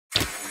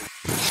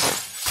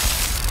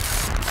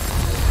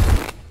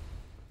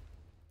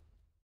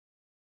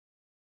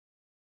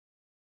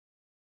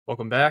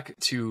Welcome back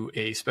to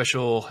a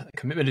special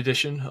commitment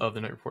edition of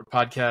the Knight Report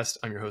podcast.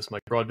 I'm your host,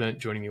 Mike Broadbent.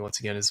 Joining me once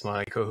again is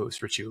my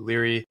co-host, Richie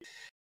O'Leary.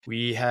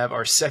 We have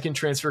our second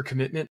transfer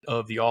commitment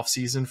of the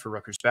offseason for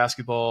Rutgers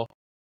basketball.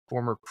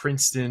 Former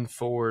Princeton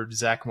forward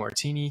Zach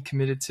Martini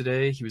committed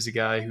today. He was a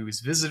guy who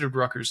has visited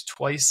Rutgers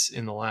twice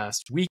in the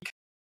last week.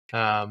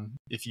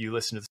 If you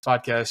listen to this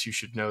podcast, you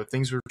should know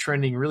things were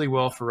trending really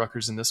well for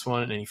Rutgers in this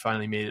one, and he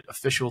finally made it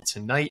official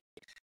tonight.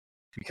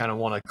 We kind of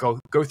want to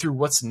go through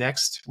what's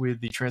next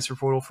with the transfer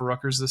portal for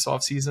Rutgers this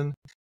offseason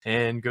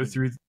and go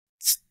through.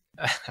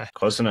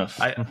 Close enough.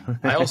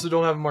 I also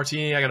don't have a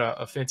martini. I got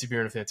a fancy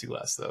beer and a fancy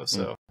glass, though.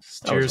 So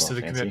cheers to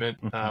the fancy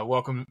commitment.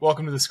 Welcome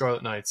to the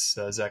Scarlet Knights,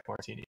 Zach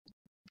Martini.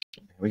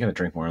 We got to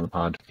drink more on the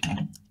pod.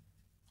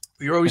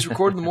 We always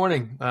record in the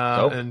morning.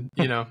 And,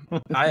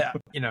 I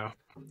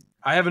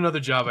have another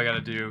job I got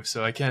to do,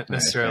 so I can't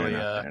necessarily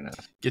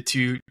get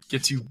too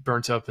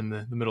burnt up in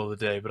the middle of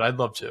the day, but I'd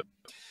love to.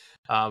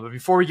 But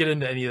before we get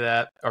into any of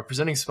that, our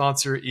presenting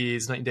sponsor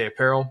is Night and Day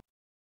Apparel.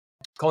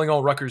 Calling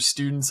all Rutgers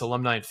students,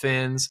 alumni, and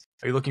fans.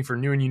 Are you looking for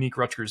new and unique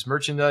Rutgers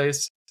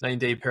merchandise? Night and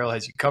Day Apparel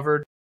has you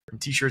covered. From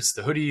t-shirts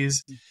to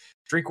hoodies,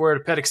 drinkware to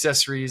pet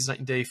accessories, Night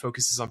and Day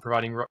focuses on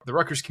providing the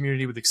Rutgers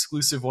community with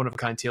exclusive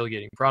one-of-a-kind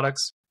tailgating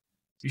products.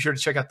 Be sure to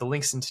check out the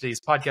links in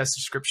today's podcast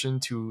description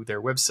to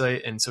their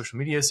website and social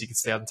media so you can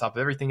stay on top of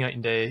everything Night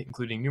and Day,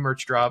 including new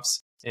merch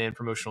drops and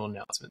promotional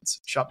announcements.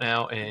 Shop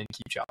now and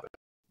keep shopping.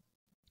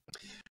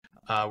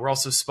 We're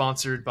also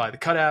sponsored by the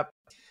Cut app.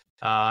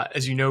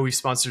 As you know, we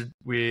sponsored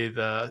with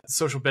a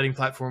social betting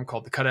platform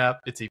called the Cut app.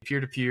 It's a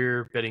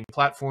peer-to-peer betting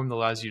platform that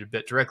allows you to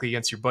bet directly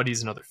against your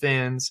buddies and other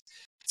fans.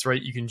 That's right.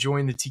 You can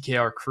join the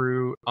TKR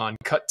crew on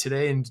Cut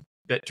today and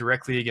bet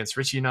directly against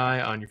Richie and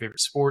I on your favorite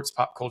sports,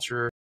 pop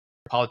culture,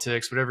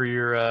 politics,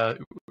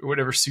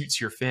 whatever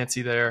suits your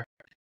fancy there.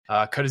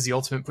 Cut is the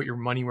ultimate put your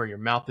money where your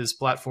mouth is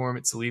platform.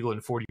 It's illegal in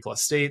 40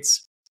 plus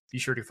states. Be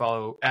sure to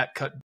follow at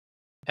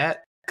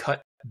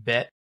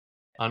CutBet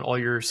on all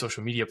your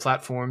social media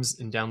platforms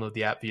and download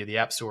the app via the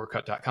App Store or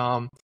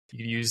cut.com. You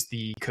can use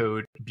the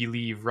code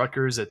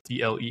BELIEVE-RUTGERS at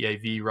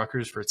BLEAV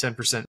Rutgers for a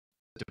 10%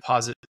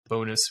 deposit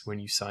bonus when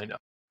you sign up.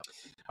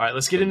 All right,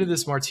 let's get into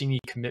this Martini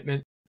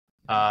commitment.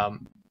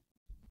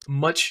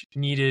 Much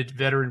needed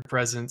veteran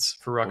presence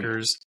for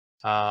Rutgers.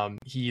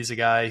 He is a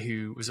guy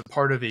who was a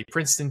part of a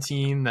Princeton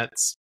team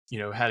that's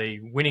had a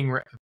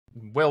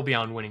well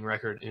beyond winning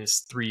record in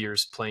his 3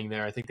 years playing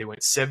there. I think they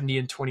went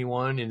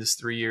 70-21 in his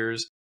 3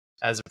 years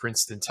as a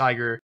Princeton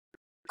Tiger,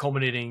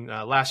 culminating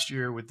last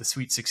year with the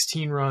Sweet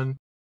 16 run.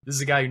 This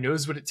is a guy who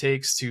knows what it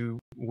takes to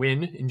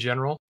win in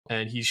general,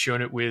 and he's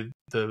shown it with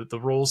the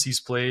roles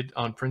he's played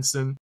on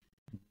Princeton.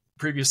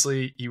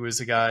 Previously, he was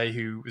a guy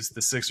who was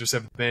the 6th or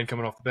 7th man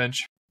coming off the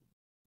bench.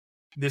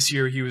 This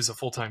year, he was a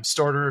full-time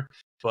starter,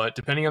 but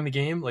depending on the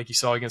game, like you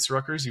saw against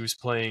Rutgers, he was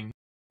playing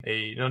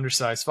an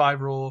undersized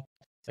 5 role.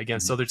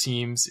 Against other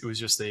teams, it was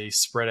just a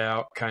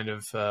spread-out kind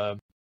of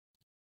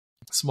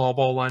small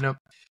ball lineup.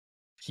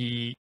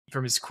 He,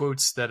 from his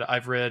quotes that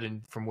I've read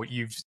and from what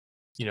you've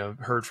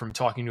heard from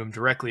talking to him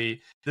directly,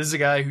 this is a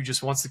guy who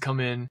just wants to come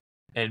in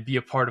and be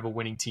a part of a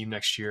winning team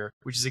next year,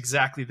 which is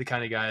exactly the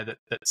kind of guy that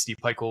Steve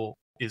Pikiell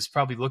is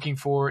probably looking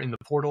for in the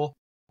portal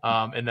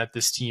and that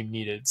this team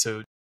needed.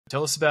 So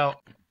tell us about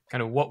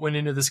kind of what went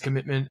into this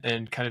commitment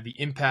and kind of the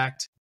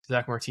impact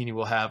Zach Martini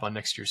will have on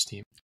next year's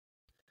team.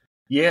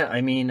 Yeah, I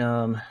mean,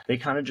 they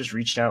kind of just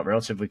reached out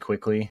relatively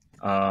quickly.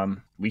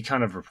 We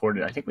kind of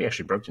reported. I think we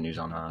actually broke the news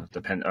on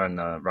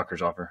the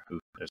Rutgers offer. Ooh,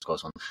 that was a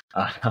close one.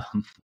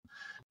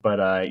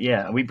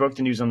 Yeah, we broke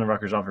the news on the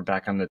Rutgers offer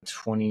back on the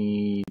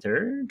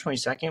 23rd,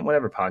 22nd,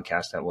 whatever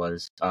podcast that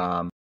was.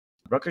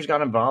 Rutgers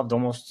got involved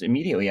almost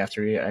immediately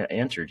after he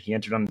entered. He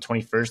entered on the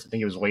 21st. I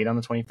think it was late on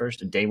the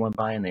 21st. A day went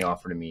by and they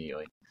offered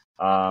immediately.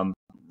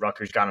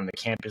 Rutgers got him to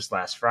campus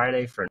last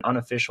Friday for an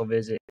unofficial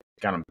visit.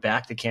 Got him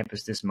back to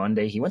campus this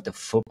Monday. He went to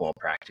football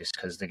practice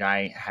because the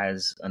guy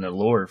has an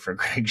allure for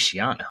Greg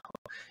Schiano.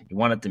 He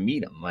wanted to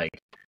meet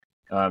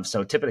him.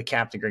 So tip of the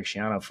cap to Greg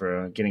Schiano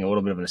for getting a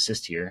little bit of an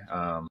assist here.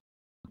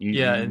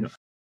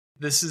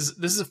 This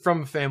is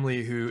from a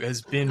family who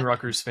has been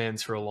Rutgers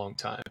fans for a long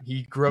time.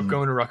 He grew up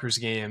going to Rutgers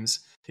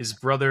games. His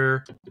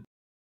brother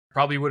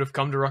probably would have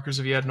come to Rutgers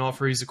if he had an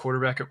offer. He's a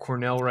quarterback at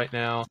Cornell right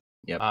now.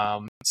 Yep.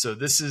 So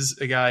this is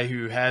a guy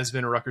who has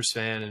been a Rutgers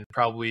fan and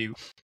probably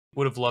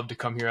would have loved to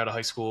come here out of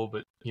high school,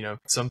 but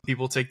some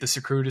people take the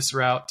circuitous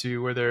route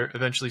to where they're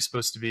eventually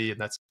supposed to be,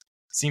 and that's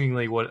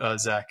seemingly what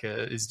Zach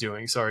is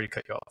doing. Sorry to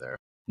cut you off there.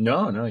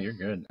 No, you're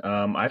good.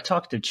 I've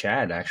talked to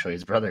Chad, actually,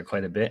 his brother,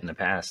 quite a bit in the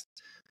past.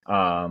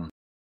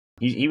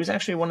 He was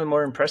actually one of the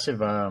more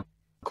impressive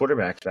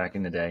quarterbacks back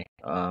in the day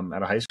out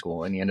of high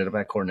school, and he ended up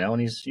at Cornell,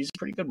 and he's a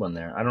pretty good one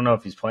there. I don't know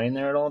if he's playing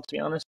there at all, to be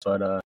honest,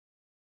 but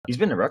he's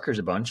been to Rutgers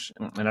a bunch,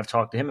 and I've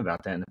talked to him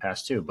about that in the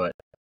past too. But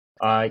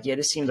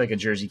this seems like a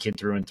Jersey kid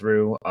through and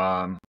through.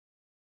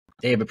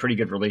 They have a pretty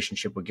good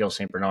relationship with Gil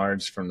St.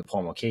 Bernard's from the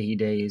Paul Mulcahy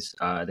days.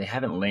 They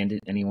haven't landed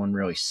anyone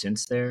really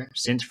since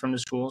from the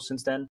school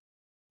since then.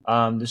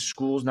 The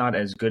school's not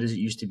as good as it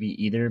used to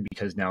be either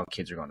because now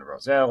kids are going to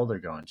Roselle, they're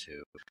going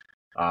to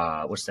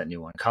what's that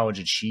new one? College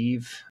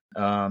Achieve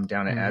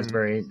down at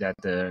Asbury that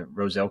the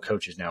Roselle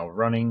coach is now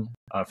running.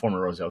 Former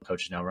Roselle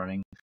coach is now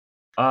running.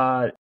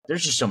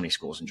 There's just so many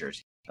schools in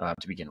Jersey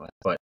to begin with,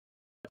 but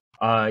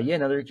yeah,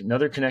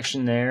 another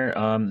connection there.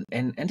 And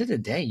end of the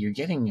day, you're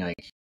getting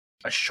like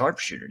a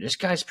sharpshooter. This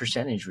guy's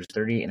percentage was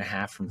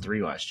 38.5 from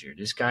three last year.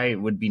 This guy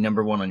would be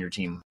number one on your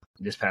team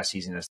this past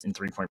season in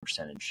 3-point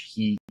percentage.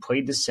 He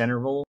played the center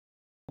role,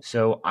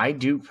 so I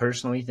do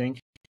personally think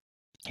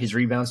his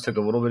rebounds took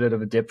a little bit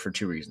of a dip for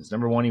two reasons.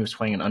 Number one, he was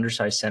playing an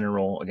undersized center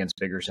role against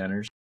bigger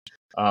centers.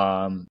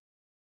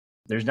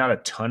 There's not a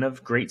ton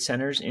of great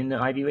centers in the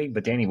Ivy League,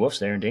 but Danny Wolf's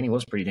there, and Danny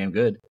Wolf's pretty damn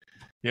good.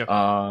 Yeah.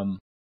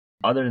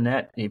 Other than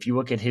that, if you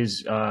look at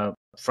his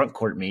front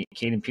court mate,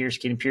 Caden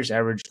Pierce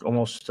averaged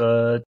almost,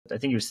 I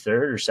think he was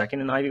third or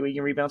second in Ivy League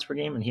in rebounds per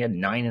game, and he had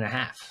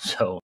 9.5.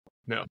 So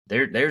no,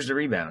 there's the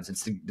rebounds.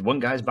 It's the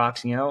one guy's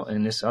boxing out,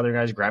 and this other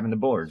guy's grabbing the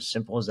boards.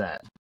 Simple as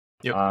that.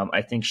 Yep.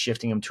 I think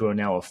shifting him to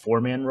now a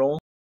four-man role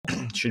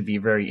should be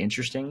very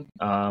interesting.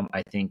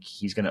 I think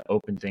he's going to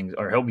open things,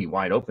 or he'll be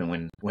wide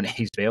open when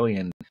Ace Bailey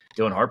and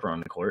Dylan Harper on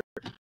the court.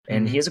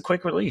 And he has a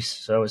quick release.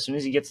 So as soon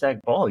as he gets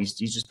that ball, he's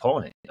just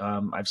pulling it.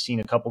 I've seen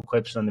a couple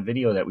clips on the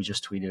video that we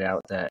just tweeted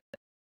out that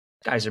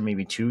guys are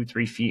maybe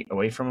 2-3 feet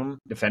away from him,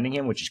 defending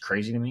him, which is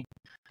crazy to me.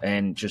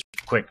 And just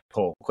quick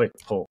pull.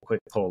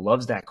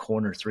 Loves that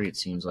corner three, it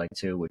seems like,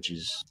 too, which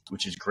is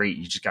great.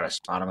 You just got to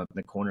spot him up in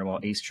the corner while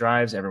Ace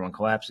drives, everyone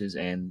collapses,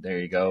 and there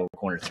you go,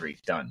 corner three,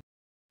 done.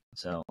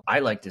 So I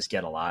like this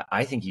get a lot.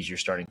 I think he's your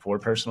starting four,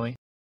 personally.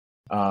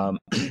 Now,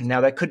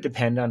 that could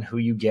depend on who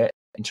you get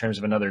in terms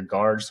of another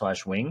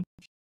guard/wing.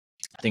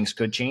 Things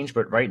could change,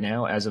 but right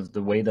now, as of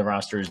the way the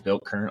roster is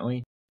built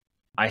currently,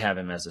 I have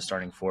him as the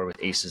starting four with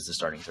Ace as the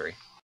starting three.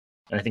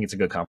 And I think it's a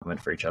good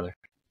complement for each other.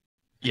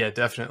 Yeah,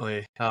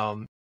 definitely.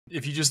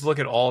 If you just look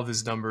at all of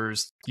his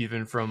numbers,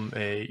 even from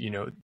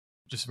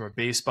just from a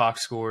base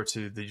box score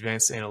to the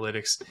advanced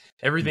analytics,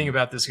 everything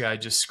about this guy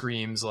just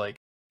screams like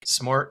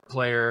smart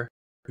player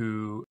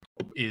who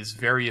is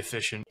very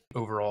efficient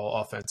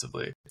overall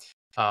offensively.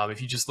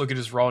 If you just look at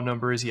his raw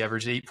numbers, he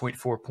averaged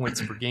 8.4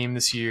 points per game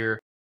this year,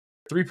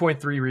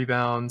 3.3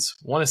 rebounds,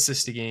 1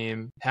 assist a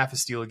game, half a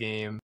steal a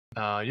game.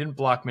 He didn't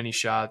block many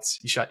shots.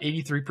 He shot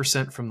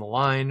 83% from the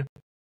line,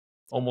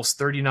 almost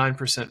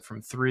 39%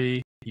 from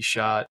three. He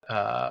shot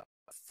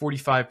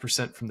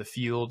 45% from the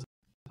field,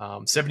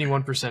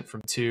 71%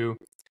 from two.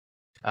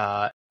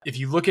 If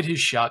you look at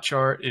his shot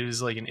chart, it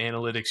is like an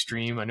analytics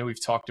dream. I know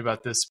we've talked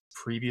about this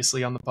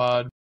previously on the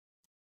pod,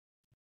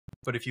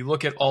 but if you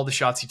look at all the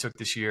shots he took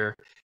this year,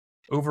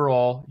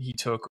 overall he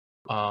took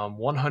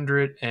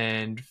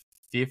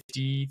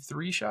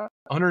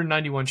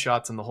 191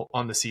 shots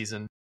on the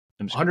season.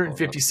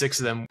 156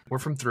 of them were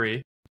from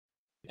three,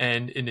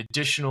 and an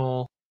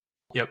additional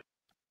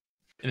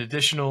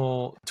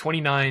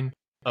 29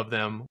 of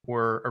them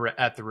were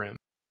at the rim.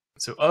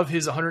 So of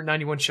his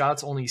 191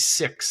 shots, only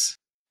 6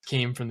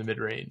 came from the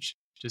mid-range.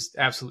 Just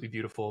absolutely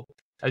beautiful.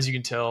 As you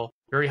can tell,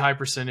 very high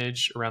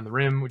percentage around the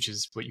rim, which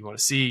is what you want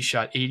to see. He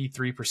shot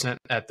 83%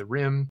 at the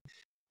rim.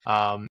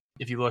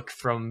 If you look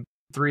from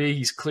three,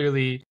 he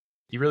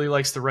really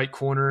likes the right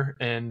corner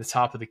and the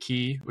top of the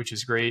key, which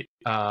is great.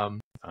 If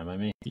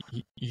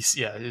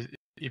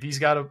he's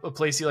got a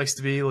place he likes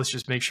to be, let's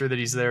just make sure that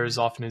he's there as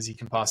often as he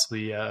can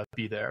possibly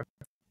be there.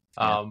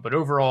 But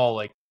overall,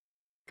 like,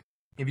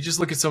 if you just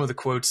look at some of the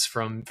quotes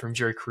from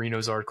Jerry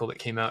Carino's article that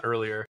came out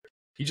earlier,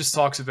 he just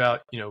talks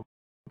about,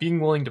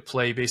 being willing to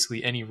play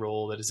basically any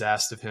role that is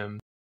asked of him.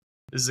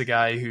 This is a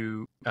guy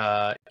who,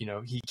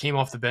 he came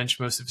off the bench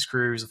most of his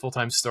career. He was a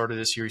full-time starter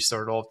this year. He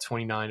started all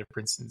 29 of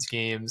Princeton's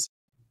games.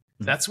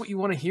 That's what you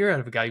want to hear out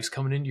of a guy who's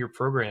coming into your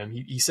program.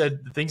 He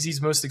said the things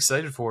he's most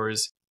excited for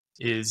is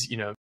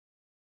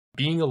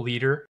being a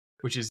leader,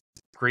 which is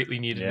greatly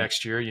needed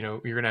next year.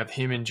 You're going to have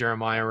him and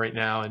Jeremiah right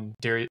now, and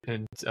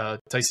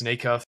Tyson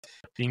Acuff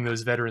being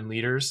those veteran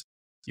leaders.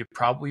 You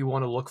probably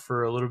want to look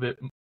for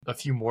a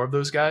few more of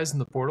those guys in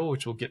the portal,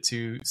 which we'll get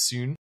to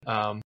soon.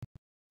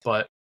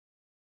 But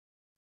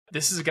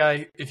this is a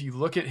guy, if you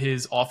look at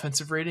his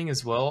offensive rating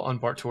as well on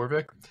Bart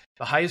Torvik,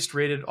 the highest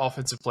rated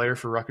offensive player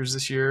for Rutgers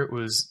this year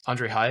was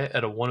Andre Hyatt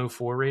at a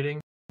 104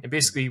 rating. And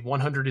basically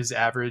 100 is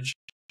average.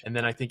 And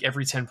then I think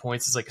every 10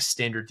 points is like a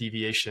standard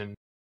deviation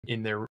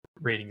in their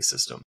rating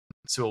system.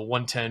 So a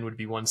 110 would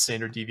be one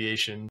standard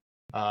deviation,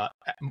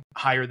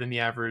 higher than the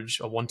average.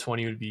 A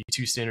 120 would be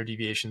 2 standard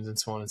deviations, and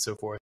so on and so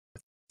forth.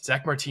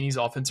 Zach Martini's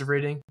offensive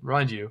rating,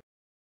 remind you,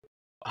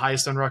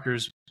 highest on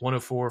Rutgers,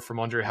 104 from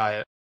Andre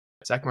Hyatt.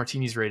 Zach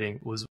Martini's rating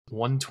was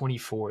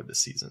 124 this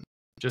season.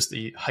 Just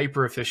a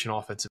hyper-efficient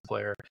offensive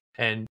player.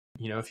 And,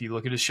 if you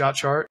look at his shot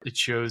chart, it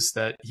shows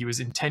that he was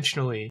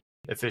intentionally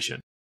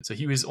efficient. So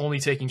he was only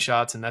taking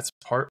shots, and that's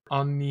part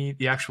on the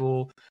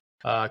actual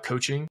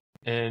coaching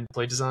and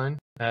play design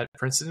at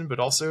Princeton, but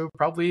also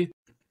probably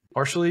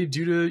partially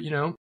due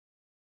to,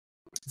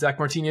 Zach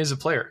Martini as a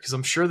player. Because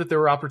I'm sure that there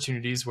were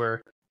opportunities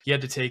where he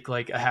had to take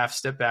like a half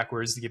step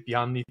backwards to get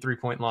beyond the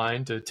 3-point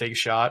line to take a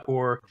shot,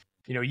 or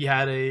he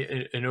had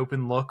an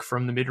open look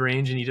from the mid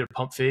range and he did a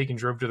pump fake and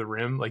drove to the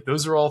rim. Like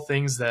those are all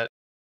things that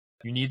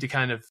you need to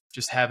kind of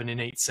just have an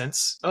innate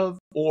sense of,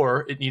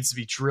 or it needs to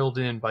be drilled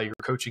in by your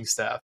coaching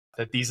staff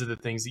that these are the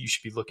things that you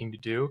should be looking to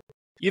do.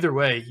 Either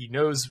way, he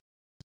knows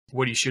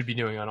what he should be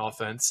doing on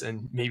offense,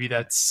 and maybe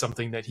that's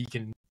something that he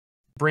can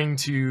bring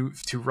to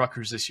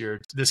Rutgers this year,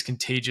 this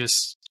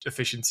contagious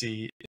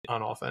efficiency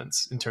on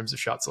offense in terms of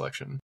shot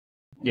selection.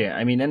 Yeah,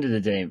 I mean, end of the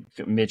day,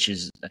 Mitch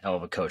is a hell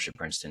of a coach at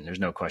Princeton. There's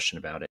no question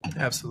about it.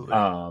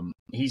 Absolutely.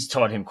 He's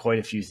taught him quite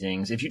a few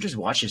things. If you just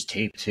watch his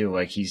tape too,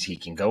 like he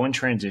can go in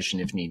transition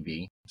if need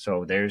be.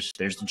 So there's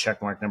the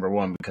check mark number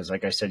one, because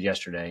like I said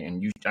yesterday,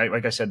 and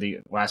like I said the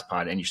last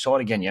pod, and you saw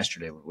it again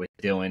yesterday with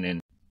Dylan and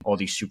all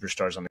these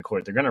superstars on the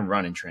court, they're going to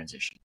run in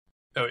transition.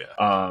 Oh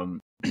yeah.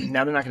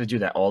 Now they're not going to do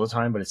that all the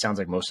time, but it sounds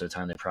like most of the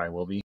time they probably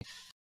will be.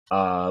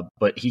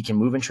 But he can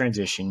move in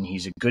transition.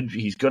 He's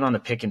good on the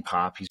pick and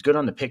pop. He's good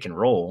on the pick and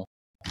roll.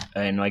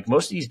 And like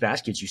most of these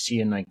baskets you see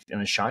in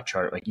a shot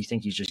chart, like you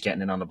think he's just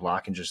getting it on the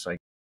block and just like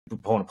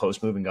pulling a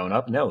post move and going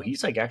up. No,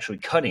 he's like actually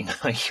cutting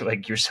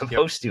like you're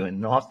supposed to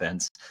in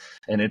offense.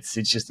 And it's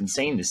just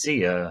insane to see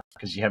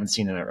because you haven't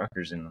seen it at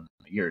Rutgers in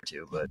a year or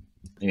two, but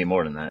maybe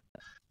more than that.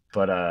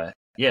 But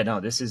yeah, no,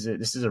 this is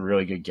a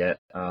really good get.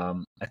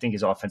 I think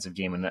his offensive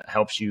game, and that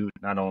helps you,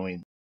 not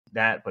only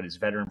that, but his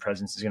veteran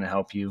presence is going to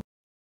help you.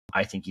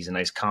 I think he's a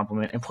nice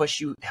compliment. And plus,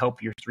 you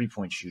help your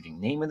three-point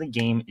shooting. Name of the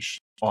game is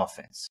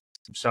offense.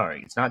 I'm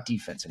sorry, it's not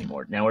defense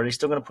anymore. Now, are they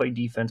still going to play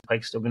defense?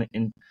 Pike's still going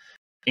to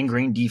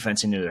ingrain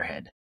defense into their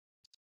head.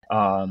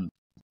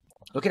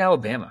 Look at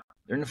Alabama.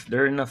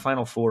 They're in the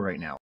Final Four right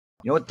now.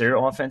 You know what their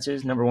offense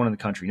is? Number one in the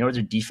country. You know what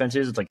their defense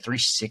is? It's like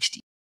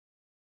 360.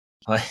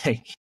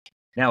 Like,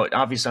 now,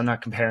 obviously, I'm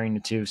not comparing the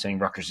two, saying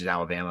Rutgers is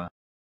Alabama.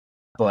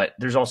 But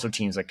there's also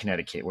teams like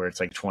Connecticut where it's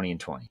like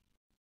 20-20.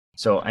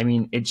 So, I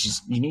mean, it's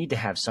just you need to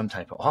have some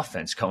type of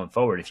offense going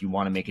forward if you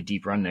want to make a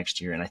deep run next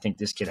year. And I think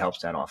this kid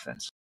helps that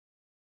offense.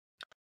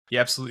 He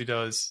absolutely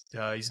does.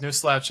 He's no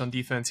slouch on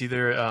defense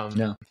either.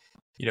 No.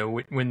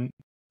 When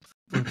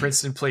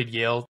Princeton played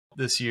Yale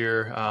this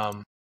year,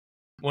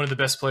 one of the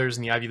best players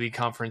in the Ivy League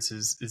conference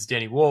is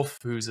Danny Wolf,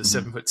 who's a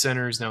 7-foot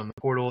center, is now in the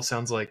portal.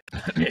 Sounds like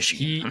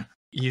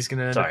he's going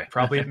to end up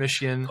probably at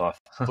Michigan,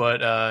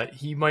 but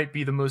he might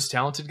be the most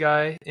talented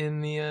guy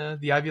in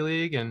the Ivy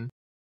League. And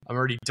I'm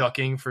already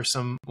ducking for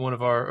one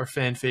of our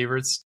fan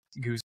favorites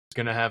who's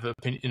going to have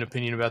an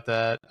opinion about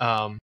that.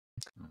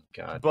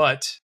 God.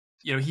 But,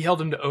 he held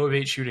him to 0 of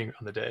 8 shooting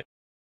on the day,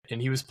 and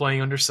he was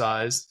playing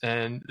undersized.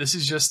 And this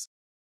is just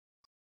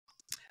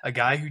a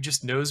guy who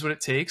just knows what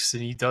it takes,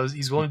 and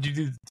he's willing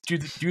to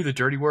do the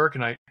dirty work.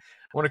 And I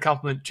want to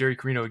compliment Jerry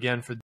Carino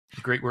again for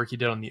the great work he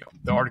did on the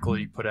article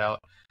he put out,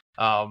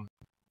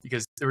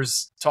 because there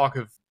was talk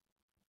of,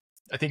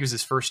 I think it was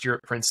his first year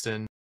at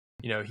Princeton.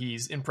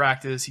 He's in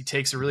practice. He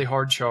takes a really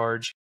hard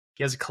charge.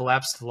 He has a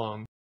collapsed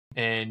lung,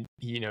 and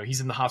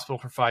he's in the hospital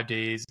for 5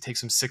 days. It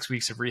takes him 6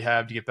 weeks of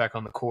rehab to get back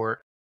on the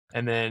court.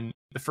 And then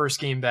the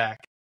first game back,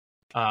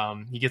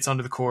 he gets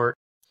onto the court,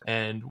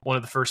 and one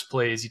of the first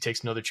plays, he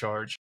takes another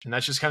charge. And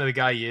that's just kind of the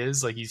guy he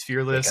is. Like, he's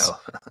fearless.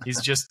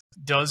 He's just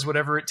does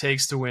whatever it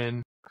takes to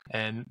win.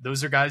 And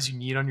those are guys you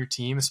need on your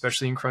team,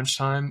 especially in crunch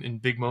time, in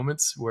big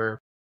moments where,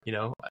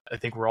 I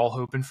think we're all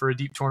hoping for a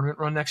deep tournament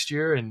run next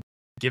year. And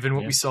given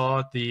what we saw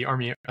at the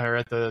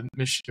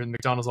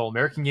McDonald's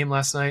All-American game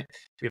last night,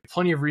 we have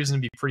plenty of reason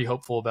to be pretty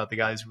hopeful about the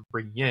guys we're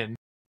bringing in.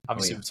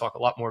 Obviously, we'll talk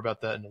a lot more about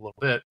that in a little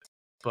bit.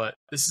 But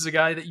this is a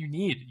guy that you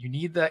need. You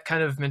need that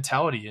kind of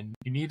mentality, and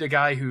you need a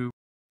guy who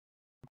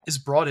is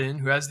brought in,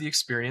 who has the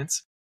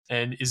experience,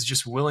 and is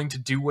just willing to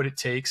do what it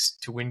takes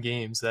to win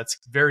games. That's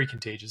very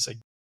contagious.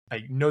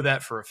 I know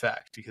that for a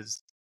fact, because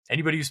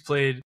anybody who's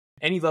played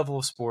any level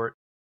of sport,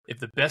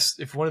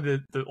 if one of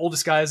the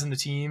oldest guys on the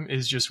team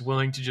is just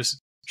willing to just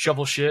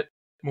shovel shit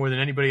more than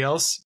anybody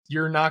else,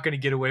 you're not going to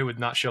get away with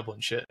not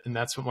shoveling shit. And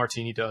that's what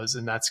Martini does.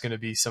 And that's going to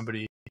be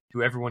somebody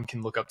who everyone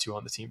can look up to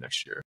on the team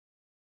next year.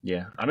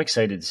 Yeah, I'm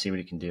excited to see what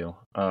he can do.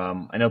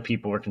 I know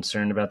people are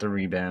concerned about the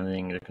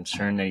rebounding. They're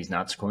concerned that he's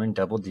not scoring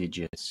double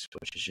digits,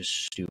 which is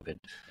just stupid.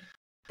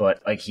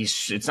 But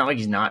it's not like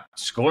he's not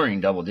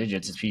scoring double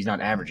digits. He's not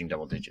averaging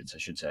double digits, I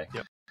should say.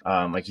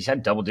 Yep. He's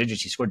had double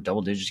digits. He scored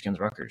double digits against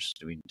Rutgers.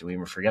 Do we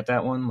ever forget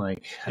that one?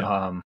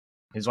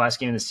 His last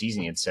game of the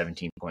season, he had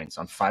 17 points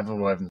on 5 of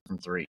 11 from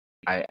 3.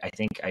 I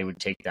think I would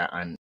take that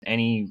on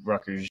any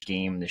Rutgers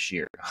game this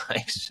year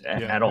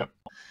at all.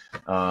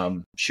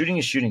 Shooting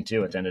is shooting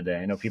too at the end of the day.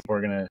 I know people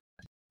are going to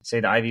say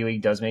the Ivy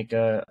League does make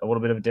a little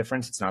bit of a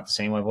difference. It's not the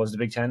same level as the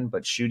Big Ten,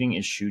 but shooting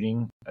is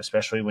shooting,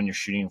 especially when you're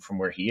shooting from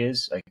where he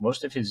is. Like,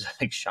 most of his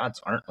shots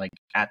aren't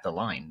at the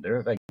line.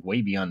 They're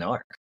way beyond the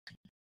arc.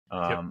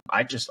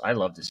 I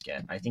love this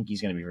kid. I think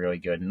he's going to be really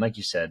good. And like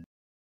you said,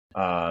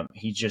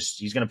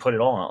 he's going to put it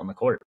all out on the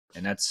court,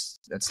 and that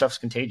stuff's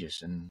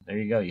contagious. And there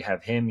you go. You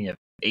have him. You have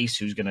Ace,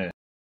 who's going to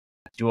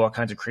do all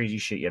kinds of crazy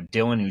shit. You have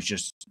Dylan, who's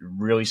just a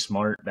really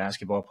smart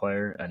basketball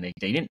player, and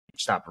they didn't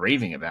stop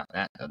raving about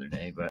that the other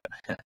day, but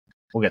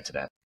we'll get to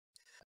that.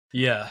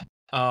 Yeah.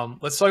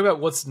 Let's talk about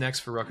what's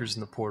next for Rutgers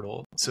in the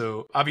portal.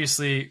 So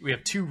obviously we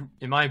have two,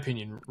 in my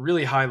opinion,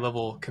 really high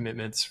level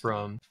commitments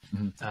from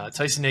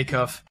Tyson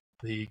Acuff,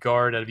 the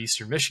guard out of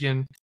Eastern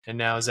Michigan, and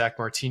now Zach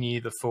Martini,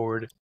 the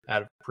forward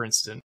out of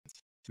Princeton.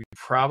 We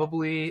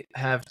probably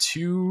have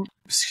two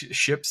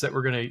ships that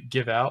we're going to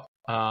give out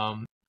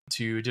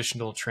to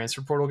additional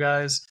transfer portal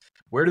guys.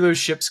 Where do those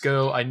ships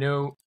go? I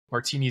know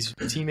Martini's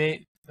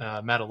teammate,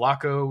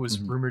 Madalaco, was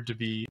rumored to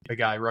be a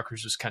guy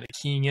Rutgers was kind of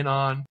keying in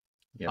on.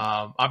 Yep.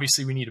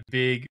 Obviously, we need a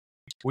big.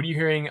 What are you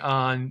hearing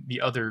on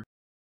the other?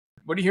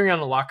 What are you hearing on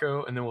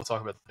Alaco? And then we'll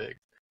talk about the big.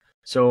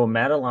 So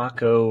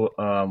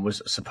Madalaco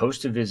was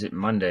supposed to visit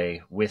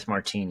Monday with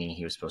Martini.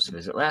 He was supposed to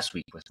visit last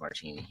week with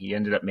Martini. He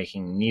ended up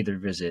making neither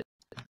visit.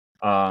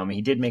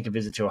 He did make a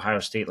visit to Ohio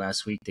State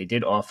last week. They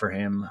did offer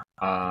him.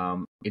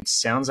 It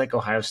sounds like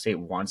Ohio State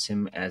wants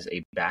him as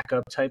a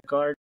backup type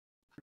guard.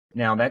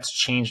 Now, that's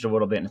changed a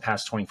little bit in the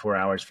past 24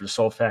 hours for the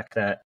sole fact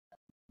that,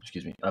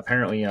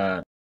 apparently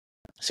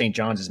St.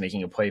 John's is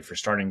making a play for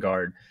starting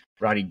guard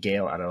Roddy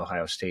Gale out of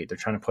Ohio State. They're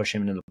trying to push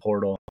him into the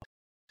portal.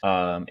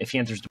 If he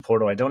enters the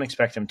portal, I don't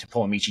expect him to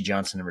pull a Michi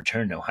Johnson and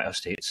return to Ohio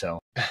State. So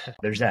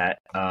there's that.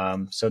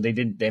 So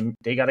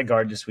they got a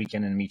guard this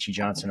weekend in Michi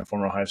Johnson, a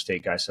former Ohio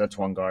State guy. So that's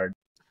one guard.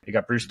 They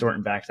got Bruce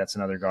Thornton back. That's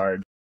another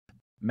guard.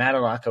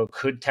 Madalaco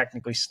could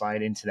technically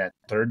slide into that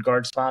third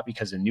guard spot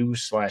because the new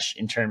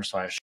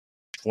 /interim/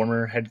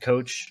 former head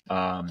coach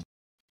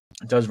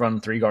does run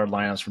 3-guard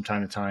lineups from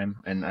time to time.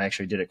 And I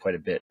actually did it quite a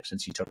bit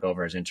since he took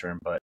over as interim.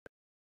 But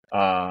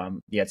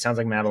it sounds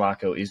like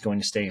Madalaco is going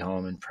to stay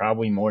home and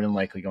probably more than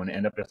likely going to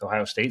end up with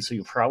Ohio State. So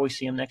you'll probably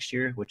see him next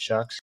year, which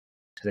sucks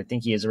because I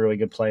think he is a really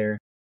good player.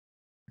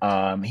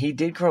 He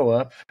did grow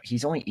up.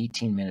 He's only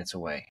 18 minutes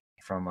away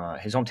from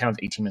his hometown's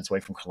 18 minutes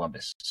away from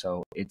Columbus.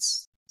 So it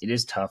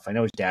is tough. I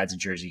know his dad's a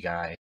Jersey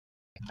guy.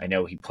 I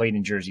know he played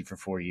in Jersey for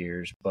 4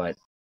 years, but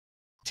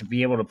to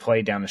be able to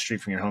play down the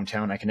street from your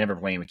hometown, I can never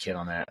blame a kid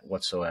on that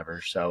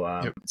whatsoever. So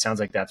It sounds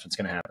like that's what's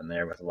going to happen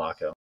there with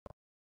Alaco.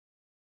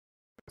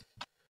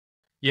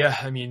 Yeah,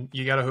 I mean,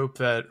 you got to hope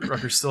that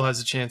Rutgers still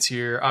has a chance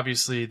here.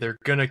 Obviously, they're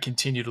going to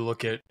continue to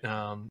look at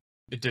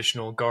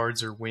additional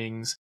guards or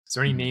wings. Is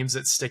there any names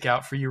that stick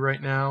out for you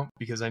right now?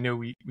 Because I know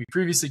we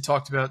previously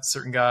talked about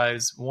certain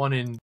guys, one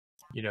in,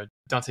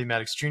 Dante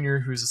Maddox Jr.,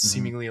 who's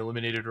seemingly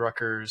eliminated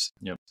Rutgers.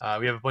 Yep.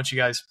 We have a bunch of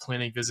guys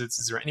planning visits.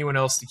 Is there anyone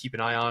else to keep an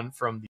eye on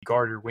from the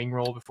guard or wing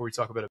role before we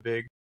talk about a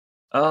big?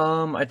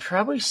 I'd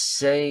probably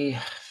say,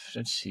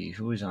 let's see,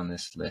 who is on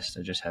this list?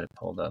 I just had it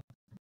pulled up.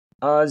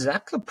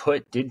 Zach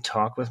Laput did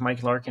talk with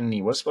Mike Larkin, and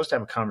he was supposed to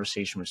have a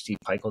conversation with Steve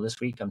Peichel this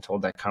week. I'm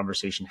told that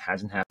conversation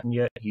hasn't happened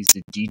yet. He's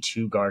the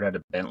D2 guard out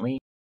of Bentley.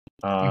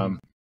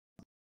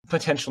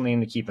 Potential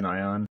name to keep an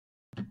eye on.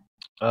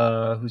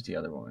 Who's the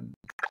other one?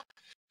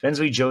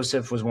 Bensley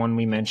Joseph was one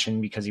we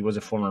mentioned because he was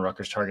a former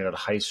Rutgers target out of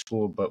high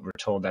school, but we're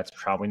told that's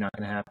probably not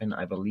going to happen.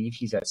 I believe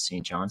he's at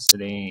St. John's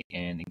today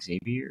and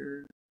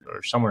Xavier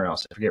or somewhere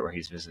else. I forget where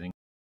he's visiting.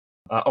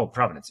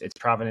 Providence. It's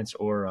Providence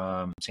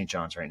or St.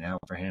 John's right now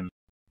for him.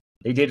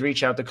 They did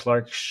reach out to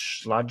Clark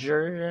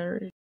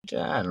Schlager. I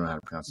don't know how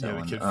to pronounce that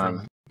one. The kid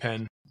from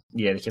Penn.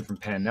 Yeah, the kid from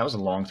Penn. That was a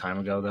long time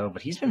ago, though.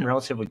 But he's been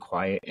relatively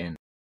quiet, and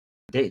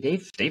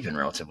they've been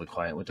relatively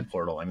quiet with the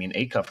portal. I mean,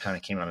 Acuff kind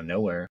of came out of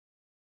nowhere,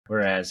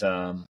 whereas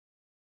I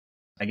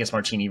guess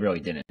Martini really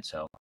didn't.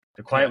 So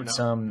they're quiet with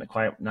some,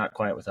 not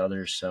quiet with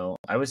others. So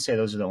I would say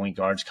those are the only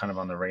guards kind of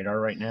on the radar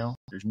right now.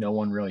 There's no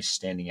one really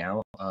standing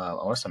out,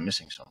 unless I'm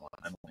missing someone.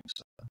 I don't think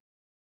so.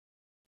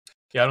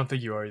 Yeah, I don't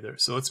think you are either.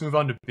 So let's move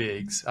on to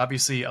bigs.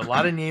 Obviously, a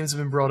lot of names have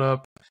been brought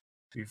up.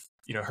 We've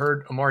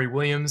heard Amari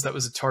Williams. That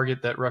was a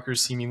target that Rutgers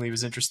seemingly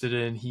was interested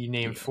in. He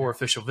named 4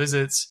 official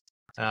visits.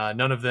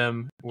 None of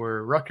them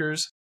were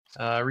Rutgers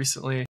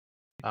recently.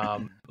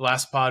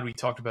 Last pod, we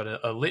talked about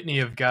a litany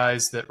of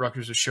guys that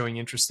Rutgers was showing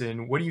interest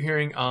in. What are you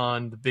hearing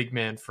on the big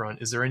man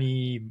front? Is there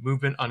any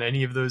movement on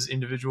any of those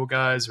individual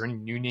guys or any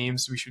new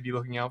names we should be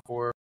looking out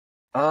for?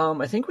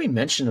 I think we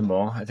mentioned them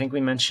all. I think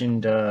we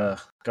mentioned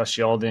Gus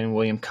Yalden,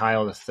 William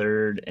Kyle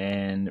III,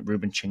 and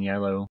Ruben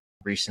Chignello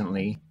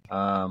recently.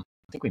 I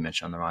think we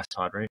mentioned on the last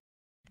pod, right?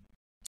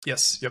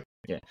 Yes. Yep.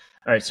 Yeah.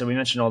 All right. So we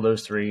mentioned all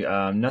those 3.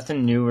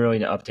 Nothing new really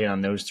to update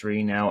on those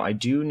 3. Now, I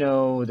do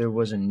know there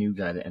was a new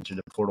guy that entered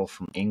the portal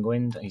from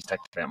England. He's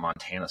technically at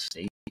Montana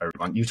State or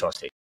Utah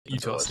State.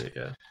 Utah State,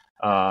 yeah.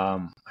 I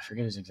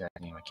forget his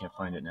exact name. I can't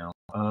find it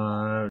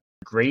now.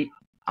 Great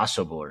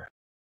Asobor.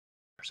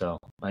 So,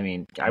 I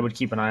mean, I would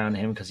keep an eye on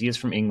him because he is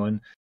from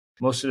England.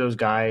 Most of those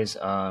guys,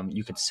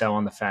 you could sell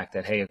on the fact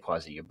that, hey,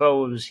 Akwazi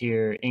Yabo is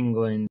here,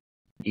 England.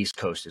 East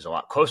Coast is a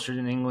lot closer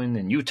than England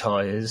than Utah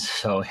is,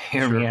 so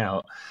hear me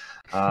out.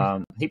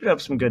 He put up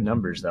some good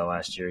numbers, though,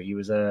 last year. He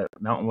was a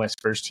Mountain West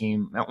first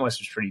team. Mountain West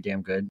was pretty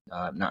damn good.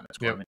 Not in the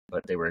tournament,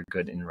 but they were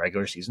good in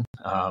regular season.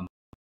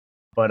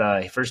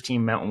 But first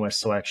team Mountain West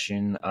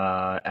selection,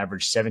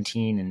 averaged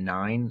 17 and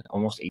 9,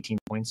 almost 18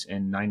 points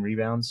and 9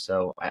 rebounds.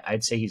 So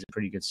I'd say he's a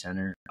pretty good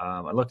center.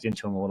 I looked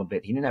into him a little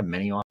bit. He didn't have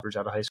many offers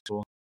out of high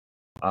school.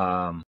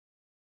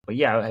 But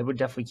yeah, I would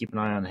definitely keep an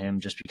eye on him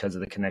just because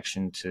of the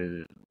connection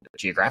to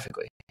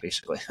geographically,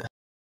 basically.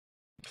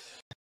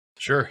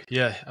 Sure.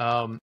 Yeah.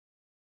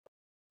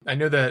 I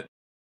know that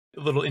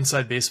a little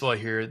inside baseball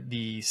here.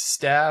 The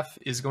staff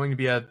is going to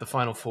be at the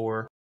Final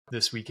Four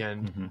this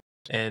weekend,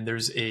 and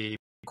there's a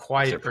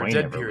quiet or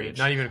dead period. Leaves.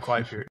 Not even a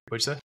quiet period.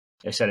 What'd you say?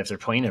 I said if their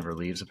plane ever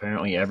leaves,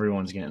 apparently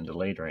everyone's getting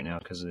delayed right now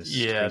because of this.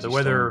 Yeah, the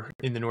weather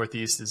in the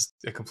Northeast is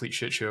a complete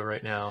shit show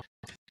right now.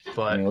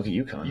 But I mean, look at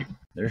UConn.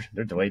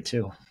 They're delayed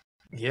too.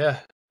 Yeah.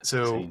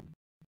 So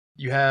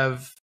you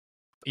have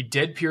a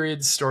dead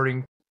period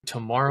starting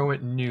tomorrow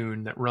at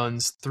noon that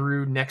runs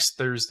through next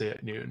Thursday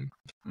at noon.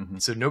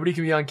 So nobody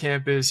can be on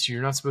campus.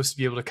 You're not supposed to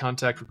be able to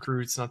contact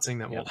recruits. Not saying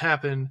that won't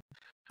happen,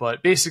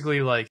 but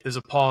basically, like, there's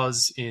a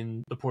pause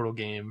in the portal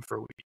game for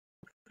a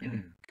week.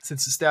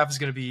 Since the staff is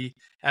going to be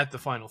at the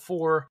Final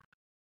Four,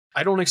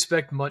 I don't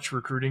expect much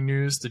recruiting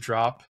news to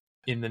drop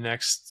in the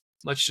next,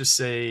 let's just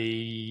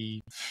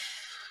say,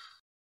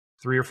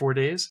 3 or 4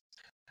 days.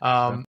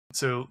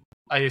 So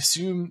I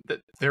assume that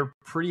they're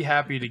pretty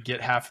happy to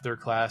get half of their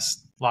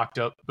class locked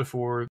up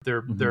before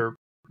their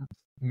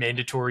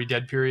mandatory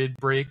dead period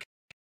break.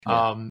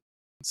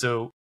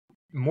 So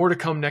more to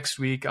come next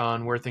week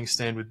on where things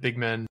stand with big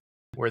men,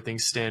 where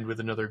things stand with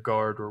another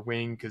guard or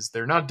wing, because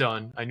they're not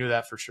done. I know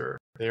that for sure.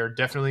 They are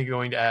definitely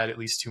going to add at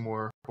least 2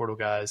 more portal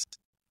guys,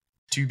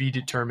 to be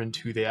determined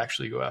who they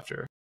actually go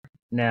after.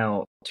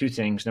 Now, 2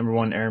 things. Number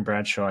 1, Aaron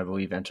Bradshaw, I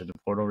believe, entered the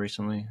portal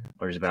recently,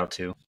 or he's about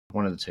to.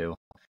 One of the 2.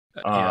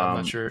 I'm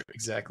not sure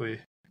exactly.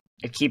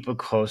 I keep a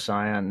close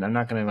eye on. I'm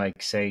not going to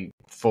say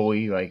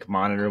fully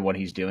monitor what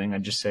he's doing.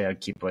 I'd just say I'd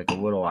keep a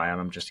little eye on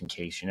him just in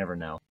case. You never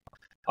know.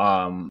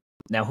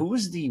 Now, who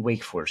was the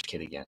Wake Forest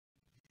kid again?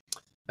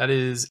 That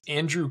is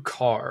Andrew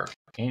Carr.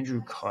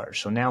 Andrew Carr.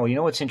 So now, you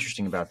know what's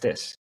interesting about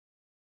this?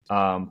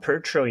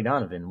 Per Troy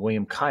Donovan,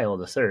 William Kyle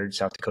III,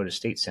 South Dakota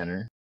State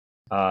Center,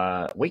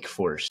 Wake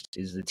Forest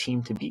is the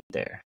team to beat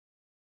there.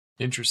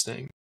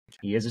 Interesting.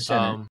 He is a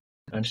center.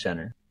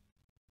 Center.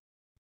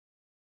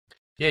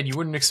 Yeah, and you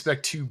wouldn't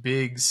expect 2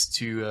 bigs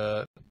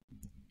to,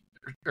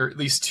 or at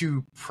least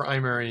 2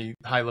 primary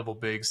high-level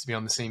bigs to be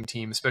on the same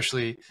team,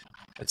 especially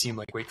a team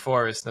like Wake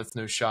Forest. That's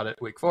no shot at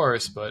Wake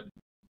Forest, but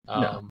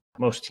no,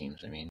 most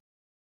teams,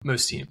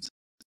 Most teams.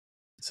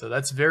 So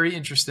that's very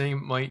interesting.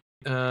 It might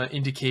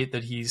indicate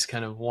that he's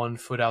kind of 1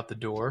 foot out the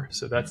door.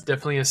 So that's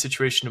definitely a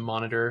situation to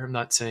monitor. I'm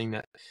not saying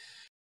that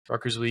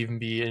Rutgers will even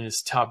be in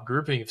his top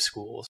grouping of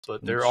schools,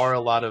 but there are a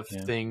lot of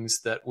things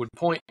that would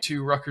point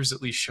to Rutgers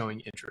at least showing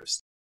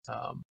interest.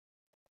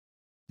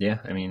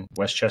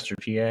 Westchester,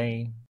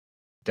 PA,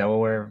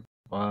 Delaware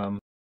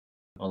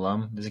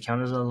alum. Does it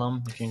count as an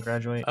alum if you can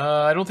graduate?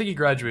 I don't think he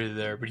graduated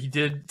there, but he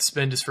did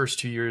spend his first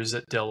 2 years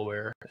at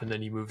Delaware, and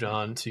then he moved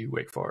on to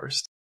Wake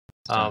Forest.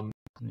 You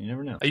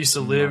never know. I used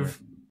to live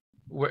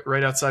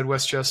right outside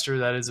Westchester.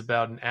 That is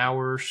about an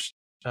hour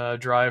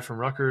drive from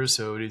Rutgers,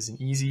 so it is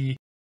an easy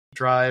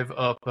drive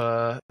up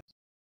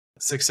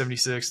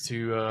 676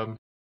 to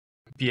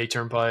PA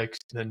Turnpike,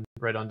 then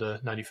right onto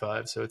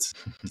 95. So it's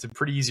a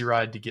pretty easy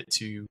ride to get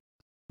to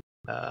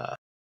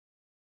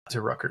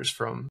Rutgers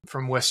from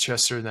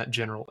Westchester in that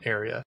general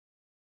area.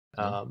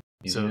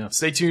 So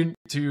stay tuned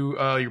to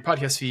your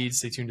podcast feed.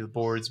 Stay tuned to the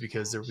boards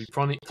because there will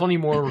be plenty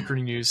more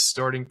recruiting news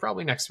starting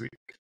probably next week.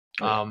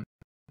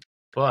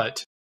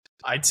 But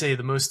I'd say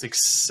the most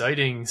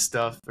exciting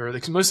stuff, or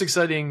the most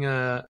exciting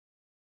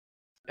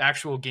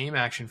actual game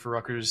action for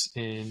Rutgers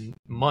in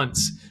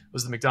months,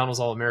 was the McDonald's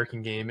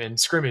All-American game and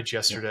scrimmage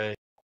yesterday,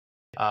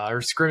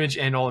 or scrimmage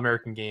and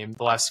All-American game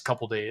the last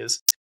couple days.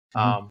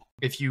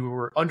 If you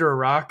were under a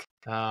rock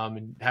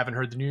and haven't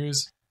heard the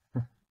news,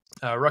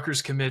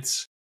 Rutgers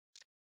commits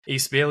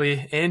Ace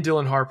Bailey and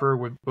Dylan Harper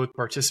were both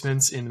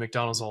participants in the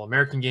McDonald's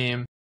All-American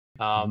game.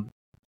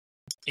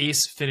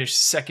 Ace finished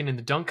second in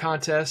the dunk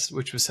contest,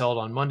 which was held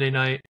on Monday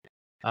night.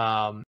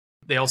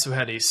 They also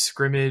had a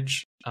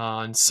scrimmage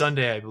on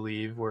Sunday, I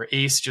believe, where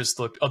Ace just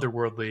looked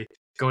otherworldly,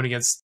 going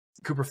against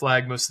Cooper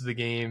Flagg most of the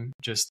game,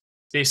 just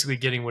basically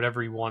getting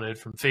whatever he wanted,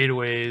 from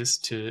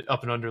fadeaways to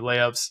up and under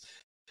layups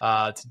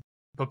to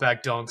put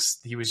back dunks.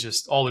 He was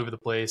just all over the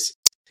place.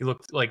 He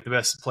looked like the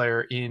best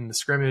player in the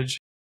scrimmage.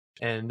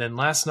 And then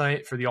last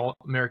night for the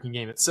All-American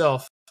game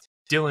itself,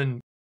 Dylan,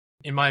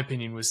 in my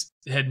opinion, was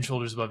head and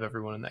shoulders above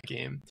everyone in that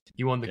game.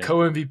 He won the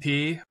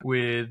co-MVP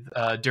with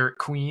Derek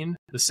Queen,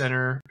 the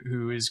center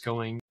who is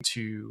going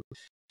to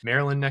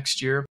Maryland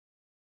next year.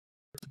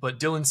 But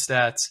Dylan's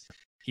stats,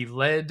 he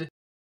led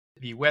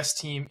the West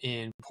team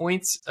in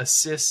points,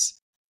 assists,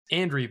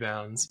 and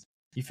rebounds.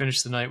 He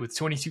finished the night with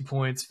 22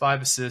 points,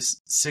 5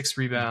 assists, 6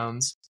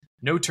 rebounds,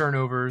 no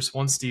turnovers,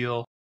 1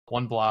 steal,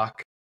 1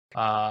 block.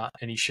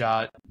 And he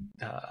shot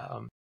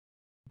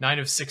 9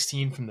 of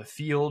 16 from the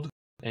field,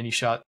 and he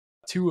shot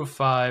 2 of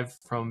 5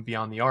 from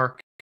beyond the arc.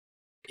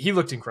 He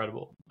looked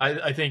incredible.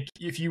 I think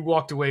if you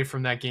walked away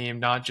from that game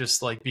not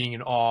just like being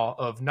in awe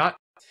of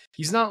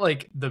he's not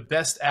like the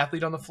best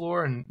athlete on the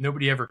floor, and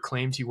nobody ever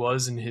claimed he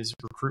was in his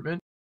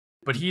recruitment,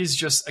 but he is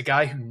just a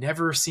guy who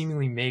never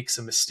seemingly makes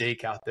a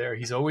mistake out there.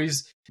 He's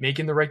always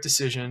making the right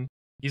decision.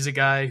 He's a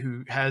guy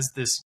who has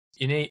this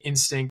innate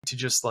instinct to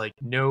just like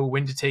know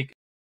when to take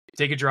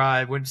a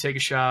drive, when to take a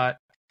shot.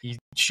 He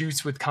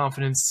shoots with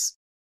confidence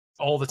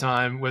all the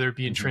time, whether it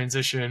be in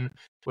transition,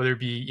 whether it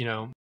be,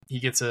 he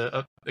gets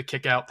a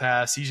kick out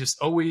pass. He just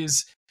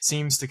always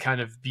seems to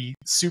kind of be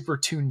super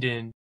tuned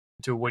in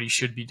to what he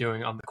should be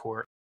doing on the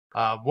court.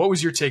 What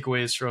was your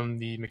takeaways from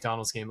the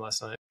McDonald's game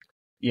last night?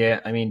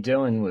 Yeah, I mean,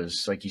 Dylan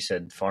was, like you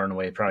said, far and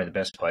away probably the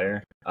best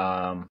player.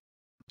 The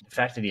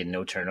fact that he had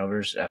no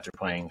turnovers after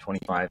playing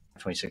 25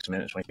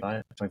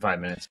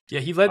 minutes. Yeah,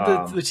 he led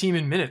the team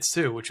in minutes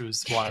too, which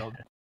was wild.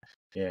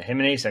 Yeah, him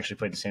and Ace actually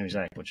played the same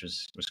exact, which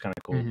was kind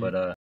of cool.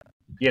 But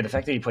yeah, the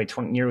fact that he played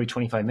nearly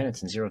 25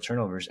 minutes and 0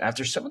 turnovers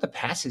after some of the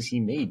passes he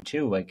made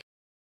too, like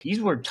these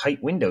were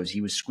tight windows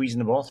he was squeezing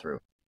the ball through.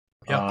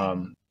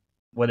 Yep.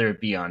 Whether it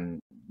be on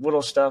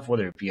little stuff,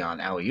 whether it be on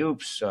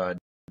alley-oops,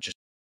 just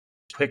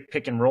quick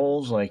pick and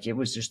rolls, like it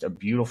was just a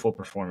beautiful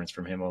performance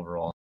from him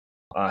overall.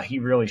 He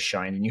really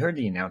shined, and you heard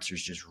the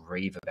announcers just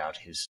rave about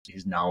his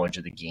knowledge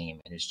of the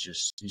game and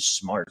his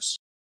smarts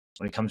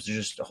when it comes to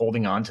just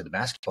holding on to the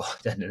basketball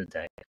at the end of the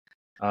day.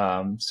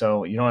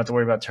 So you don't have to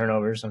worry about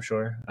turnovers, I'm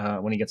sure,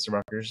 when he gets to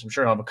Rutgers. I'm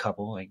sure he'll have a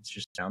couple. Like, it's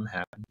just bound to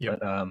happen. Yep.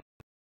 But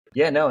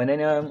yeah, no. And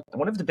then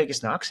one of the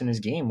biggest knocks in his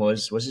game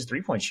was his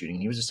 3-point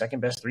shooting. He was the second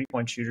best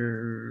 3-point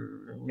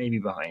shooter, maybe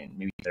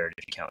third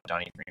if you count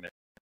Donnie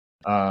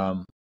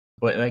Freeman.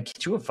 But like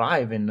 2 of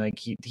 5, and like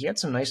he had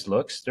some nice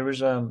looks. There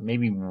was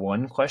maybe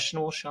one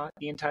questionable shot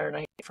the entire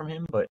night from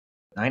him, but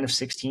 9 of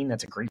 16,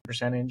 that's a great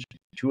percentage.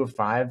 2 of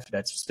 5,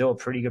 that's still a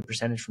pretty good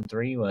percentage from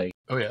 3. Like,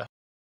 oh yeah.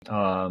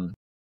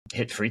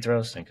 Hit free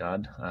throws, thank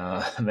God.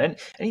 And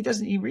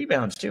he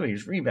rebounds too. He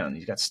was rebounding.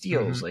 He's got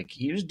steals. Like,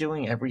 he was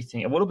doing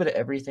everything, a little bit of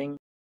everything,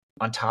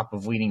 on top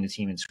of leading the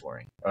team in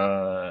scoring.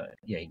 Yeah,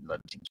 he led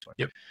the team in scoring.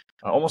 Yep.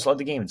 Almost led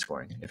the game in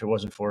scoring. If it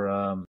wasn't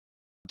for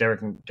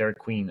Derek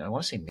Queen, I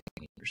want to say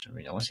Lightning for some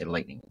reason. I want to say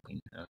Lightning Queen.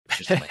 It's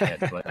just in my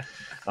head. But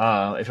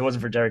if it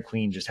wasn't for Derek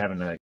Queen just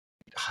having a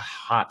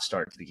hot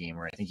start to the game,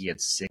 where I think he had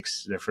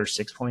their first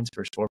 6 points,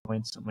 first 4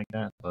 points, something like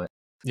that. But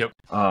yep.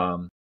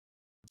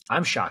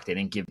 I'm shocked they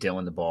didn't give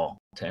Dylan the ball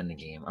to end the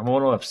game. I'm a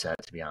little upset,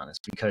 to be honest,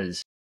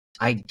 because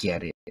I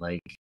get it.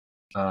 Like,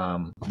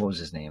 what was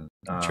his name?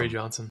 Trey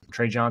Johnson.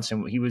 Trey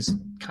Johnson. He was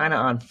kind of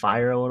on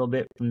fire a little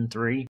bit from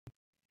 3.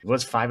 He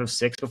was 5 of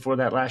 6 before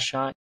that last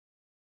shot,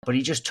 but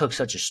he just took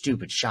such a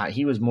stupid shot.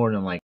 He was more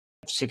than like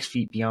 6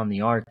 feet beyond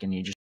the arc, and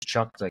he just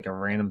chucked like a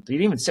random. He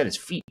didn't even set his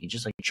feet. He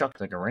just like chucked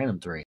like a random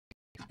 3.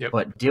 Yep.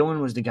 But Dylan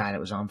was the guy that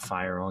was on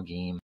fire all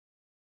game.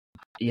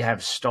 You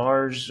have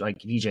stars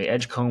like VJ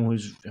Edgecombe,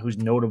 who's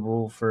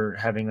notable for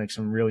having like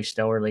some really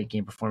stellar late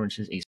game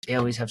performances. Ace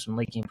Bailey's have some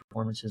late game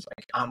performances.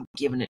 Like, I'm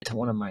giving it to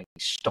one of my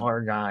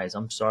star guys.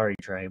 I'm sorry,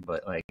 Trey,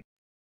 but like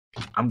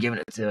I'm giving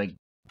it to like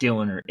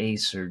Dylan or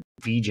Ace or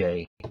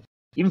VJ.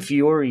 Even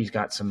Fiore's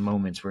got some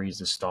moments where he's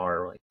the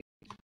star. Like,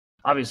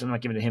 obviously, I'm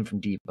not giving it to him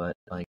from deep, but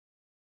like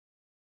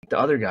the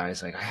other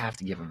guys, like I have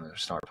to give him a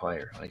star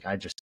player. Like,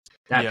 that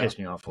pissed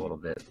me off a little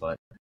bit, but.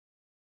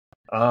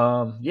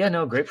 Yeah,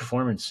 no, great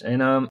performance.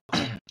 And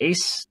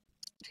Ace,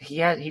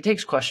 he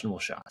takes questionable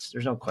shots.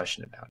 There's no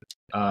question about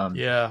it.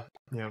 Yeah.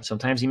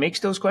 Sometimes he makes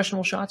those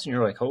questionable shots, and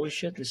you're like, holy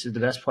shit, this is the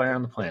best player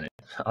on the planet.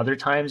 Other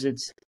times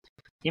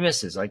he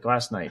misses, like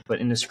last night. But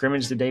in the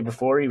scrimmage the day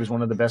before, he was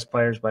one of the best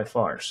players by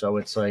far. So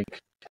it's like,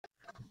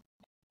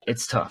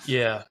 it's tough.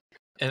 Yeah.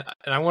 And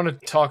I want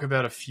to talk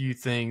about a few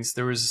things.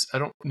 I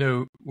don't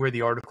know where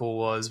the article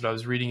was, but I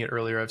was reading it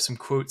earlier. I have some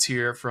quotes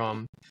here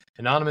from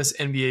anonymous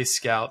NBA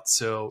scouts.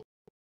 So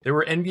there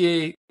were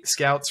NBA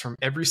scouts from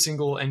every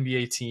single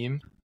NBA team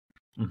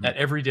at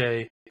every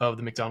day of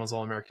the McDonald's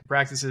All-American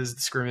practices,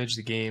 the scrimmage,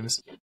 the games.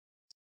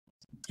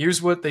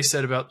 Here's what they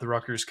said about the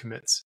Rutgers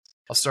commits.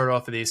 I'll start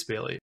off with Ace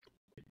Bailey.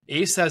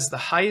 Ace has the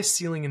highest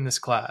ceiling in this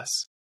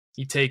class.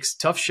 He takes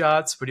tough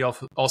shots, but he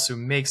also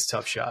makes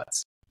tough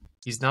shots.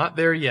 He's not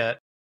there yet,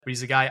 but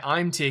he's a guy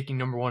I'm taking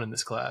number 1 in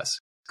this class.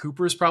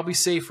 Cooper is probably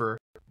safer,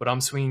 but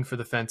I'm swinging for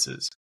the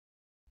fences.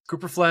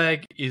 Cooper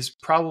Flagg is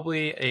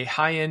probably a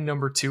high-end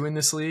number 2 in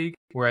this league,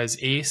 whereas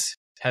Ace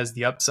has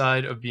the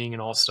upside of being an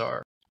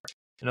all-star.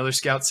 Another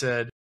scout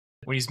said,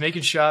 when he's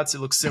making shots, it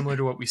looks similar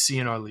to what we see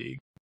in our league.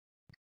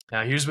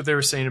 Now, here's what they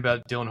were saying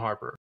about Dylan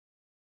Harper.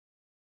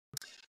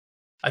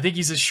 I think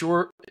he's as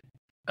short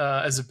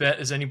as a bet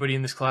as anybody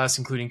in this class,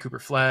 including Cooper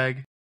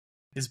Flagg.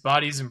 His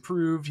body's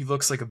improved. He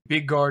looks like a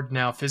big guard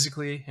now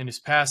physically, and his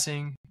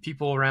passing,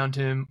 people around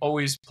him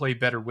always play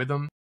better with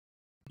him.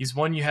 He's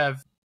one you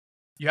have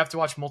to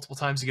watch multiple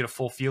times to get a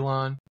full feel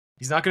on.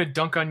 He's not going to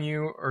dunk on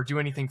you or do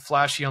anything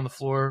flashy on the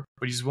floor,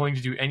 but he's willing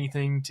to do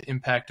anything to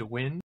impact a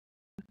win.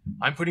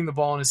 I'm putting the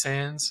ball in his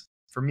hands.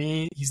 For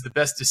me, he's the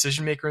best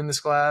decision maker in this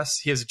class.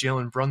 He has a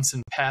Jalen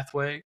Brunson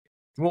pathway.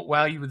 He won't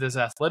wow you with his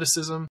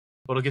athleticism,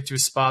 but he'll get to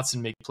his spots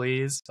and make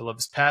plays. I love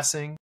his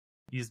passing.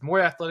 He's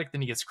more athletic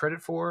than he gets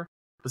credit for,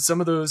 but some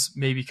of those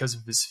may be because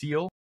of his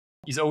feel.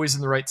 He's always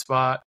in the right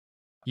spot.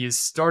 He is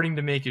starting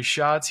to make his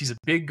shots. He's a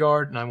big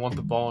guard, and I want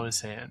the ball in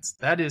his hands.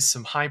 That is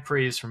some high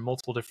praise from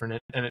multiple different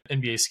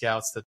NBA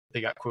scouts that they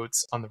got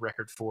quotes on the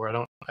record for.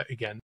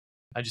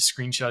 I just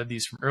screenshotted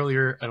these from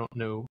earlier. I don't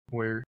know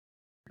where.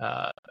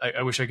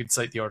 I wish I could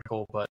cite the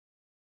article, but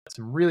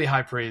some really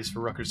high praise for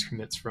Rutgers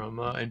commits from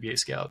NBA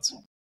scouts.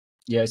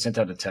 Yeah, I sent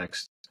out a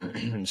text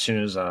as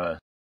soon as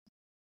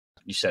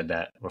you said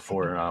that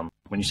before,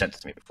 when you sent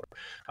it to me before.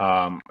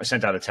 I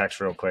sent out a text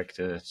real quick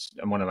to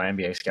one of my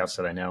NBA scouts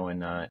that I know,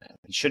 and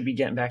he should be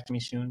getting back to me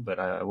soon, but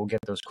I will get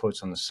those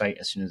quotes on the site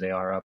as soon as they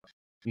are up.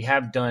 We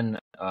have done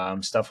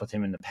stuff with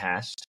him in the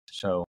past,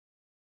 so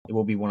it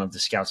will be one of the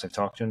scouts I've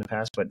talked to in the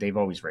past, but they've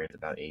always raved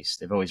about Ace.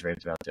 They've always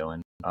raved about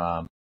Dylan.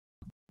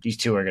 These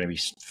two are going to be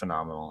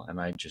phenomenal, and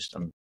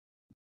I'm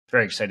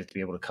very excited to be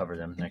able to cover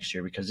them next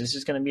year because this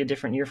is going to be a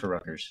different year for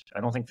Rutgers.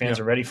 I don't think fans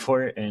are ready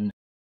for it, and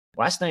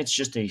last night's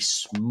just a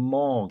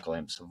small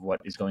glimpse of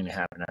what is going to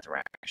happen at the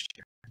rack next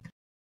year.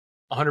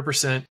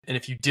 100%. And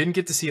if you didn't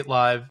get to see it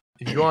live,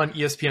 if you go on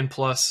ESPN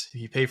Plus, if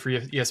you pay for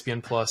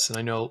ESPN Plus, and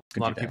I know a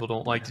lot of people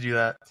don't like to do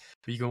that,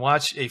 but you can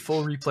watch a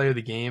full replay of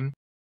the game.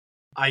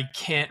 I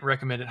can't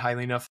recommend it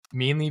highly enough,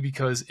 mainly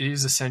because it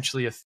is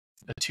essentially a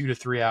 2 to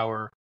 3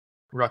 hour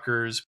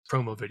Rutgers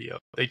promo video.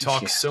 They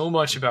talk so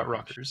much about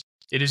Rutgers.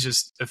 It is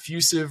just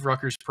effusive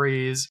Rutgers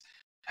praise,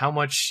 how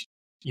much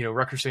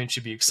Rutgers fans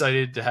should be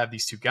excited to have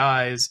these two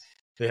guys.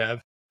 They have,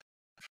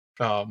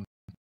 I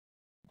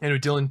know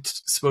Dylan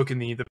spoke in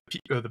the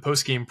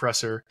post game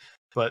presser,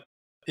 but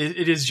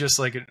it is just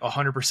like a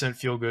 100%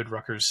 feel good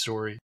Rutgers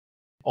story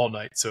all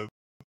night. So,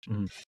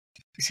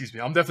 excuse me,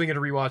 I'm definitely going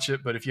to rewatch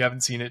it. But if you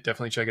haven't seen it,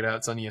 definitely check it out.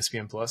 It's on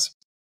ESPN Plus.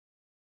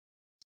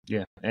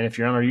 Yeah, and if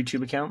you're on our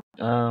YouTube account,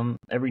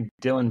 every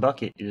Dylan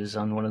bucket is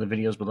on one of the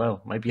videos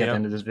below. Might be at the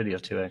end of this video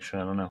too.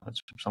 Actually, I don't know.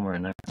 It's somewhere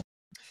in there.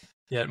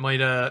 Yeah, it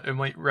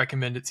might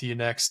recommend it to you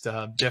next.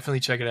 Definitely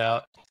check it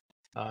out.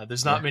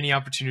 There's not many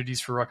opportunities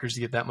for Rutgers to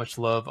get that much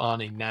love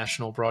on a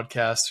national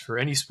broadcast for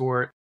any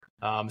sport,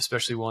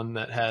 especially one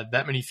that had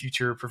that many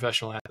future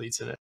professional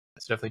athletes in it.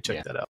 So definitely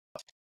check that out.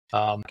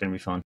 It's gonna be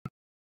fun.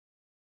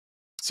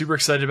 Super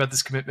excited about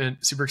this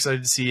commitment. Super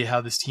excited to see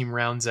how this team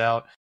rounds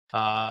out.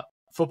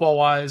 Football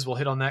wise, we'll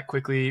hit on that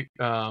quickly.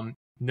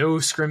 No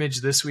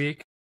scrimmage this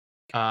week.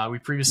 We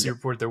previously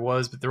reported there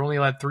was, but they're only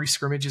allowed 3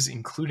 scrimmages,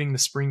 including the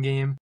spring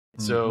game.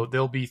 So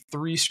there'll be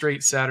 3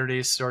 straight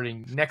Saturdays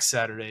starting next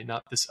Saturday,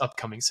 not this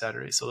upcoming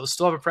Saturday. So they'll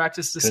still have a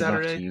practice this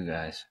Saturday. Good luck to you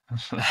guys.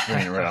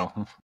 3 in a row.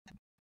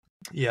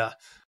 Yeah.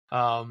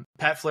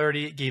 Pat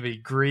Flaherty gave a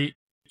great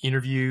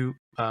interview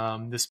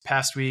this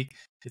past week.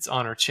 It's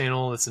on our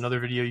channel. It's another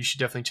video you should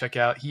definitely check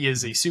out. He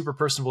is a super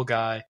personable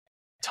guy,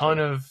 ton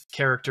of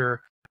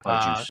character,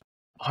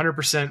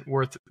 100%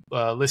 worth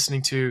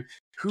listening to.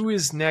 Who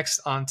is next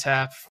on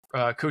tap,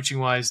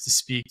 coaching-wise, to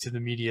speak to the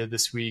media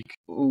this week?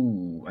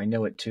 Ooh, I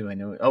know it too. I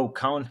know it. Oh,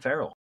 Colin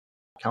Farrell.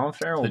 Colin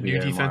Farrell will be the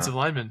new defensive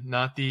lineman,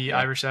 not the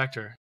Irish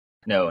actor.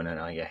 No.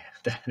 Yeah,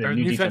 the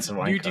new defensive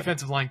line. New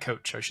defensive line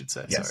coach, I should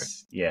say. Yes. Sorry.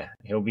 Yeah,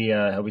 he'll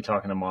be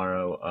talking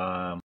tomorrow.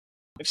 I'm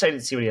excited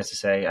to see what he has to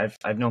say.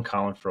 I've known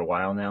Colin for a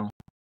while now,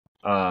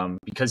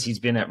 because he's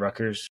been at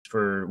Rutgers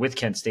with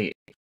Kent State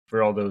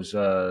for all those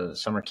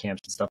summer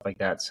camps and stuff like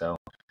that. So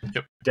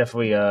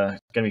definitely going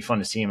to be fun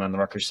to see him on the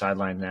Rutgers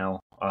sideline now.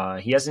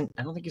 I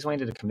don't think he's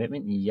landed a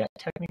commitment yet,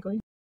 technically.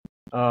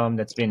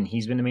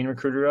 He's been the main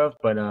recruiter of,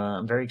 but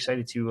I'm very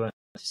excited to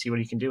see what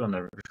he can do on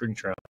the recruiting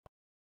trail.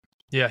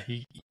 Yeah,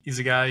 he's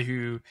a guy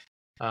who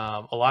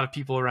a lot of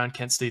people around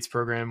Kent State's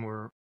program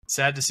were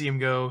sad to see him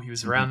go. He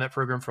was around that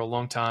program for a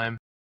long time.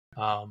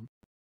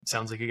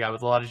 Sounds like a guy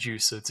with a lot of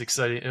juice, so it's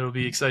exciting. It'll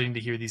be exciting to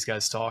hear these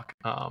guys talk.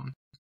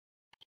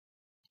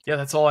 Yeah,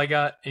 that's all I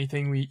got.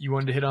 Anything you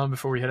wanted to hit on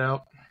before we head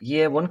out?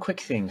 Yeah, one quick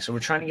thing. So we're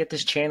trying to get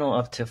this channel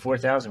up to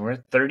 4,000. We're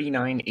at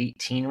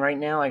 3918 right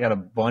now. I got a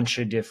bunch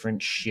of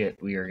different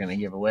shit we are going to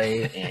give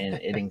away, and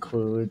it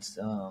includes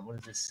what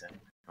does this say?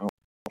 Oh,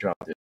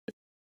 dropped it.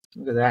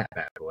 Look at that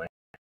bad boy.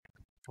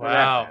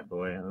 Wow. Bad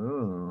boy.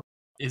 Ooh.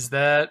 Is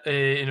that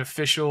an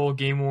official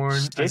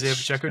game-worn Isaiah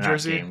Pacheco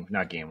jersey?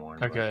 Not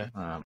game-worn. Okay.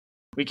 But,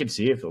 we can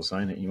see if he'll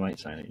sign it. You might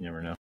sign it. You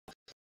never know.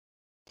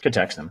 Could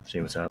text him, see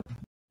what's up.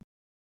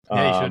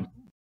 Yeah, you should.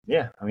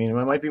 Yeah, I mean,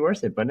 it might be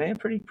worth it. But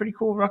pretty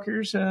cool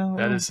Rutgers.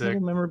 That is sick.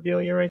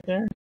 Memorabilia right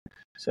there.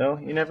 So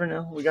you never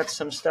know. We got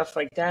some stuff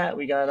like that.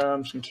 We got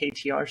some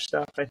KTR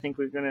stuff I think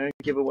we're going to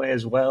give away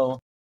as well.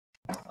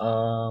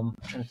 I'm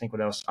trying to think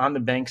what else. On the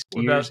Banks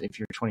beers, if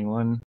you're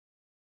 21.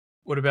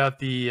 What about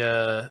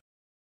the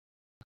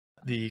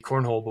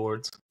cornhole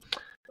boards?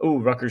 Oh,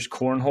 Rutgers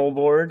cornhole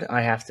board.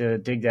 I have to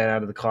dig that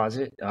out of the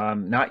closet.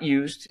 Not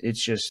used.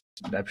 It's just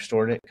I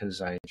stored it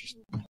because I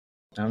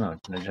don't know.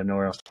 I have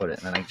nowhere else to put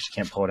it, and I just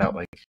can't pull it out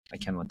like I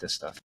can with this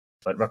stuff.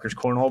 But Rutgers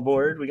cornhole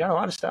board, we got a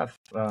lot of stuff.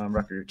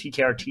 Rutgers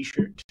TKR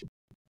T-shirt.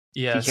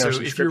 Yeah. TKR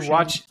so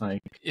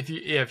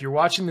if you're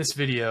watching this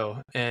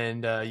video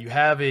and you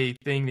have a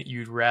thing that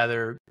you'd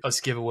rather us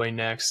give away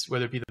next,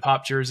 whether it be the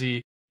pop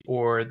jersey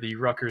or the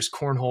Rutgers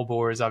cornhole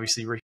boards,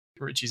 obviously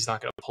Richie's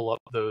not going to pull up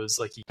those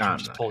like he can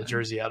just pull a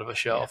jersey out of a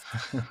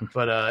shelf. Yeah.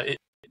 But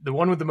the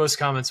one with the most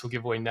comments we'll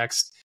give away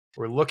next.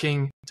 We're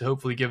looking to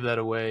hopefully give that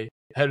away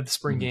ahead of the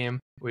spring game,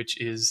 which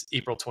is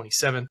April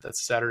 27th.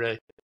 That's Saturday.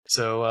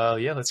 So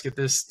yeah, let's get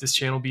this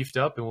channel beefed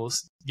up, and we'll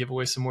give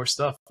away some more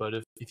stuff. But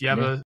if you have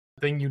a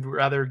thing you'd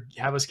rather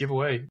have us give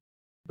away,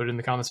 put it in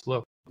the comments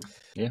below.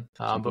 Yeah.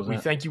 But we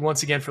thank you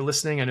once again for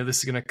listening. I know this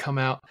is going to come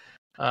out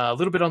a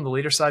little bit on the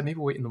later side. Maybe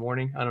wait in the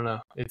morning. I don't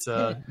know. It's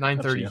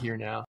 9:30 here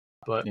now,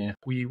 but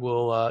we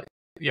will.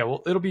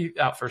 It'll be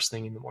out first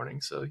thing in the morning.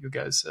 So you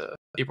guys,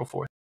 April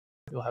 4th,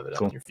 you'll have it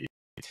up on your feed.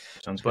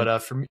 Sounds good.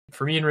 But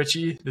for me and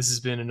Richie, this has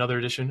been another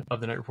edition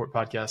of the Night Report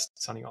podcast.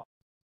 Signing off.